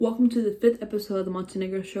Welcome to the 5th episode of the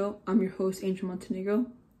Montenegro Show. I'm your host, Angel Montenegro,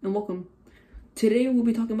 and welcome. Today we'll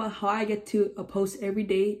be talking about how I get to post every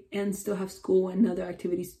day and still have school and other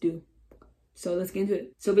activities to do. So let's get into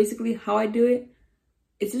it. So basically how I do it,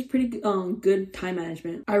 it's just pretty good time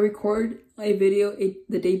management. I record a video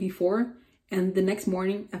the day before, and the next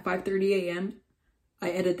morning at 5:30 a.m. I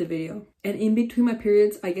edit the video. And in between my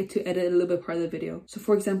periods, I get to edit a little bit part of the video. So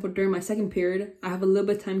for example, during my second period, I have a little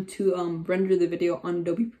bit of time to render the video on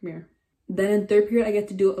Adobe Premiere. Then in third period, I get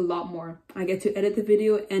to do a lot more. I get to edit the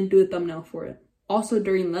video and do a thumbnail for it. Also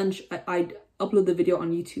during lunch, I upload the video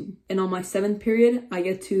on YouTube. And on my seventh period, I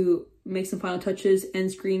get to make some final touches,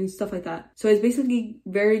 end screen, stuff like that. So it's basically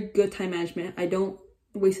very good time management. I don't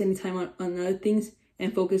waste any time on other things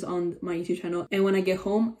and focus on my YouTube channel. And when I get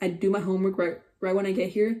home, I do my homework right when I get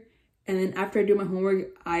here. And then after I do my homework,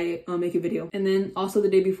 I make a video. And then also the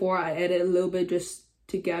day before, I edit a little bit just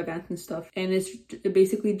to get advanced and stuff. And it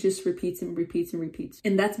basically just repeats and repeats and repeats.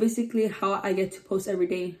 And that's basically how I get to post every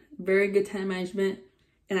day. Very good time management.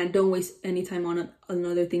 And I don't waste any time on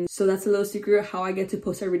other things. So that's a little secret how I get to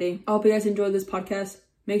post every day. I hope you guys enjoyed this podcast.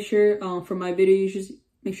 Make sure for my videos,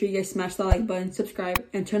 make sure you guys smash that like button, subscribe,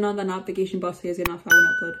 and turn on the notification bell so you guys get notified when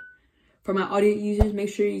I upload. For my audio users, make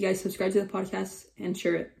sure you guys subscribe to the podcast and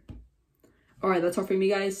share it. Alright, that's all for me,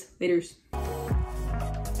 guys. Laters.